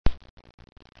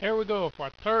Here we go for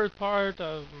a third part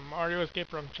of Mario Escape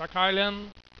from Chuck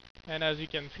Island. And as you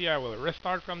can see, I will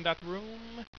restart from that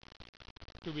room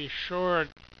to be sure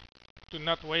to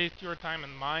not waste your time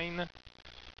and mine.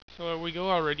 So here we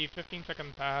go, already 15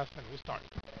 seconds passed and we start.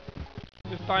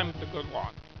 This time it's a good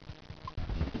one.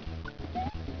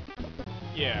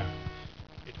 Yeah,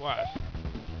 it was.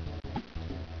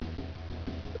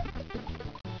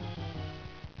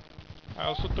 I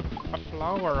also took a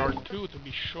flower or two to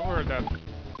be sure that...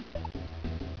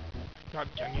 God,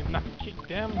 can you not kick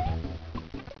them?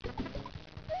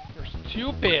 You're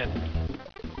stupid!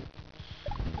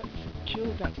 Let's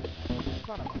kill that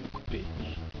son of a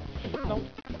bitch. No.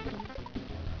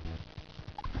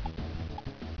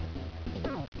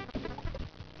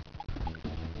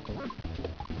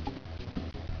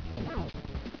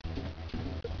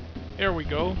 Here we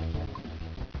go.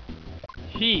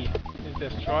 He is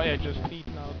destroyed. I just need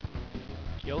now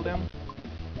to kill them.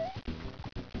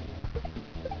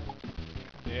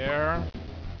 There.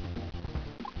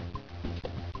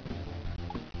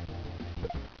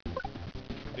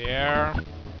 There.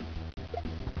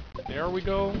 There we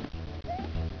go.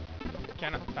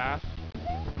 Cannot pass.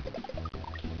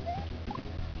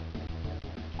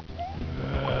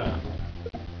 Ugh.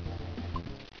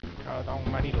 God, how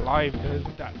many lives does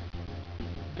that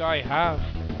guy have?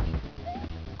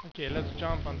 Okay, let's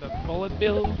jump on that bullet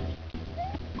bill.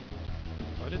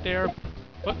 Put it there.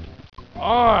 Put.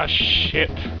 Oh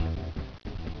shit!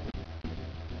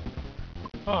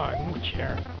 Oh, I don't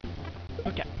care.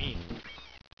 Look at me.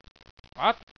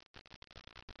 What?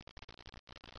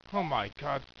 Oh my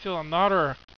god, still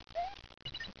another.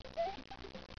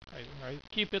 I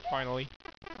keep it finally.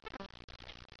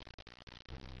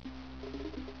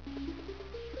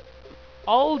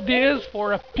 All this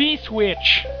for a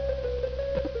P-switch!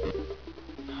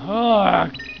 Ah,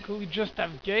 could you just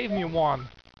have gave me one?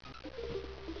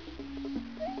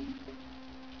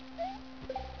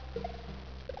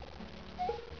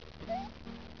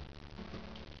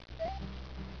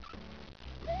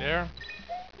 There.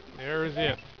 There is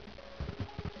it.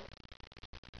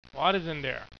 What is in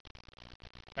there?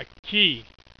 A key.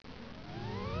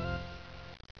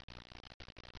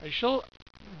 I shall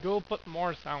go put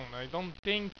more sound. I don't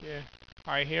think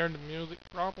I hear the music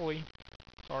properly.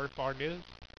 Sorry for this.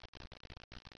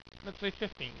 Let's say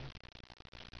 15.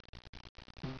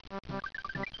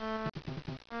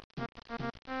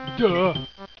 Duh!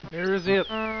 There is it.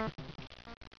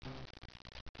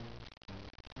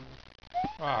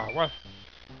 Ah, what?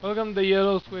 Welcome to the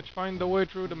yellow switch. Find the way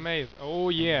through the maze. Oh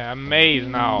yeah, a maze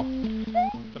now.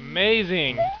 It's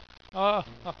amazing. Ah,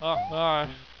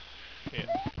 shit.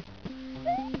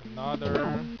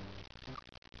 Another.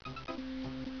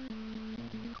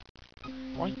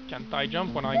 Why can't I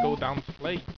jump when I go down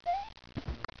slate?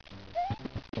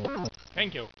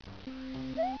 Thank you.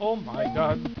 Oh my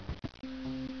god.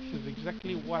 This is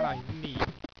exactly what I need.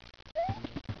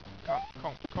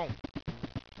 Come.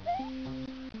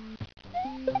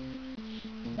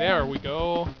 There we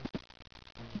go.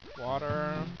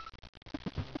 Water.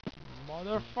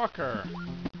 Motherfucker.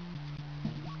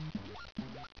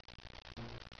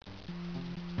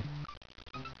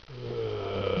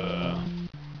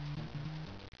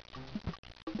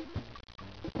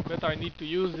 Bet I need to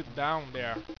use it down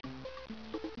there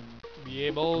to be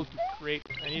able to create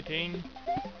anything.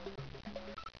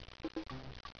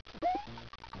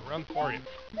 Run for it.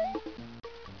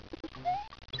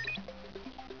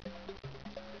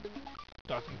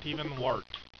 Doesn't even work.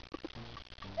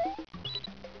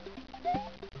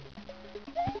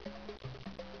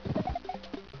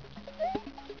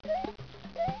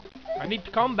 I need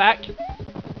to come back.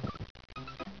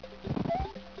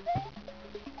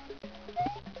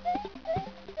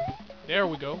 There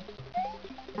we go.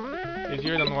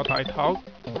 Easier than what I thought.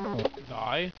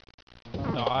 Die.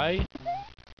 Die.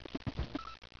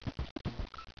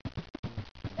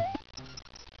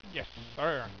 Yes,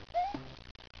 sir.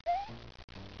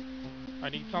 I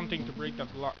need something to break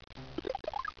that block.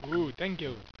 Ooh, thank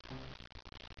you.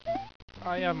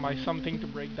 I have my something to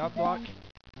break that block.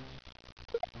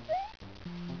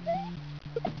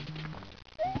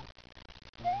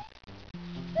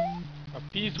 A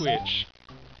P-switch.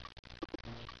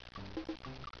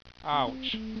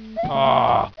 Ouch.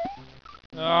 Ah.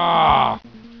 Ah.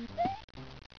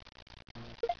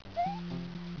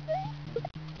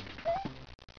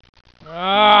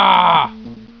 Ah.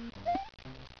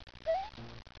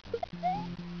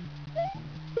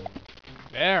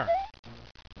 There.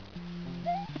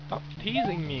 Stop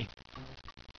teasing me.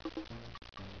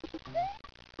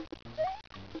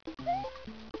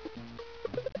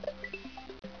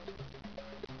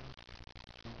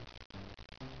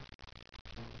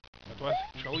 was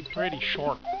actually pretty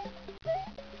short.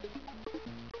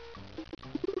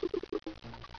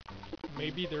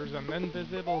 Maybe there's an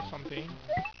invisible something.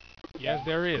 Yes,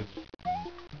 there is.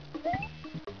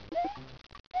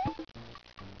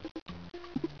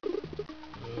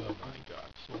 Oh my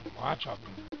god, so much of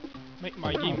them. Make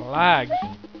my game lags.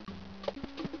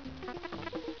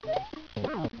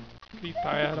 At least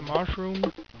I had a mushroom.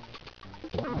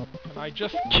 And I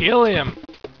just kill him.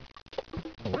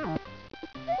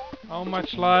 How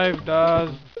much life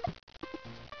does...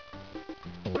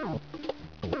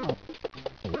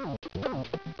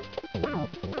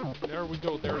 There we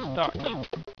go, they're stuck.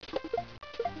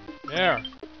 There.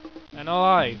 And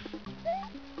alive.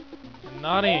 And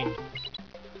nothing.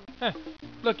 Heh,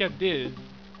 look at this.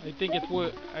 I think it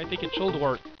should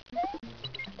work.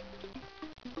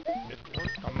 It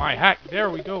worked on my hack. There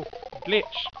we go. Glitch.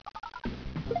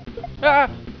 Ah!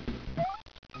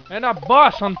 And a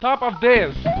boss on top of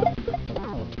this.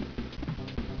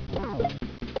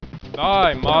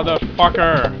 Die,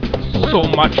 motherfucker. So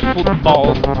much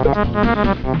football.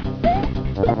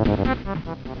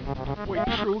 Wait,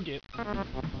 shrug it.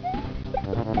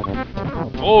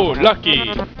 Oh,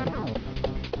 lucky.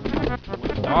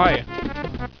 Die.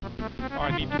 Oh,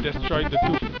 I need to destroy the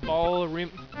two football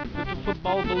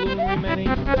balloon remaining.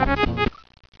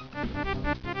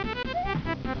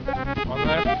 One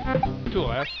left. Two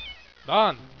left.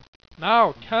 Done.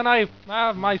 Now, can I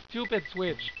have my stupid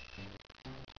switch?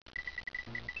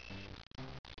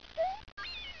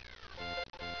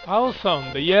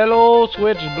 Awesome. The yellow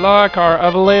switch block are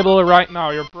available right now.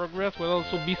 Your progress will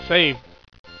also be saved.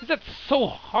 Is it so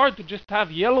hard to just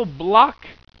have yellow block?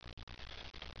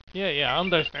 Yeah, I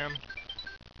understand.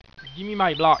 Give me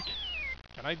my block.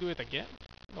 Can I do it again?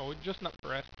 No, it's just not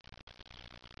pressed.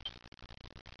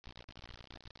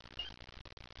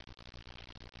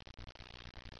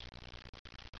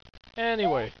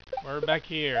 Anyway, we're back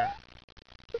here.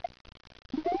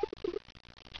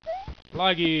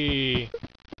 Laggy!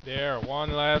 There,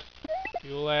 one less,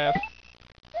 two less,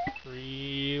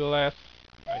 three less.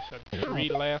 I said three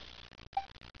less.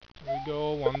 There we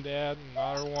go, one dead,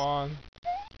 another one.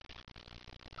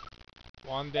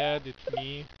 One dead, it's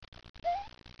me.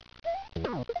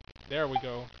 There we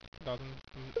go. Doesn't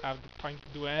have the time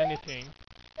to do anything.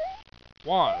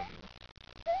 One.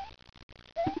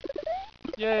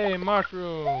 Yay,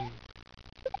 mushroom!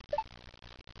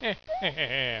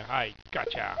 I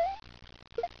gotcha.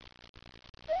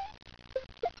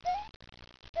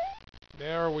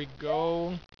 There we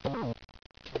go.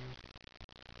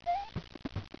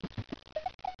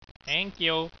 Thank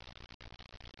you.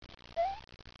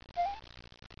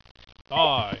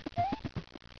 Die.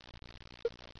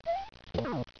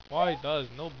 Why does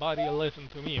nobody listen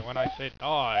to me when I say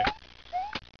die?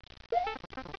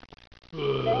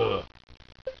 Ugh.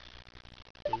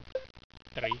 2,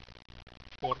 3,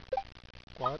 4,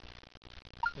 quad.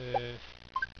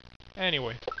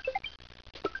 Anyway.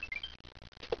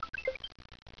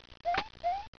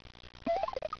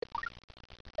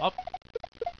 Up.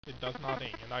 It does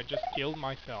nothing, and I just killed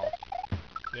myself.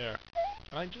 There.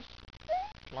 Can I just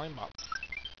climb up?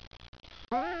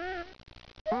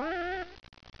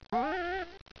 Or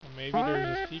maybe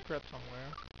there's a secret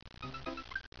somewhere.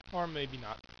 Or maybe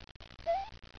not.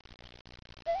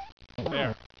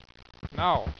 There.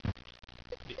 Now.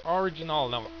 The original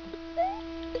now.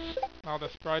 Now the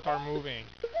sprites are moving.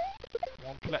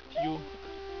 Won't let you.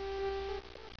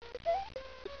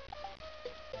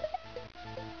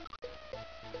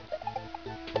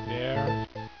 There.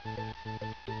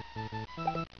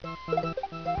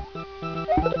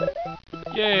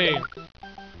 Yay!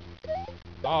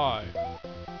 Die.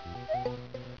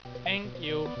 Thank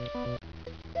you.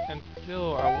 And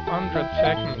still 100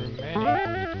 seconds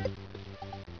remaining.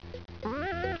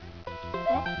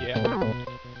 Oh, yeah.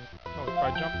 Oh, if I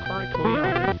jump correctly,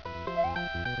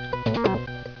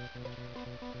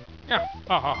 yeah,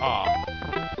 ha ha ha.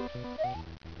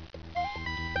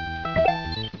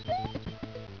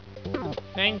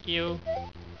 Thank you.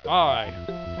 Die.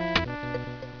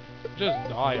 Just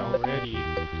die already.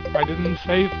 I didn't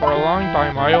save for a long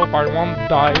time. I hope I won't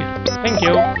die. Thank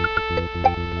you.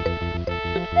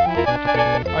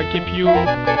 I keep you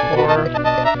for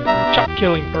chuck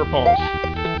killing purpose.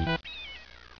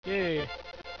 Yay.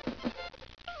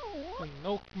 And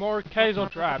no more Kaizo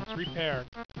traps repaired.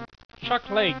 Chuck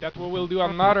Lake, that we will do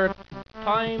another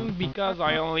time because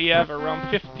I only have around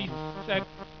 15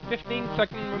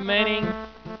 seconds remaining.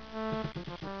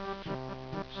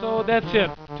 So that's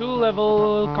it. 2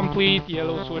 level complete,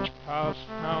 yellow switch pass,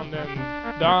 found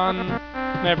and done.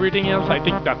 And everything else, I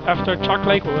think that after Chuck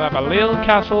Lake we'll have a little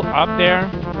castle up there.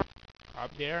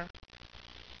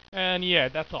 And yeah,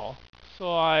 that's all.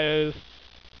 So I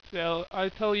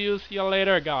tell you, see you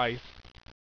later, guys.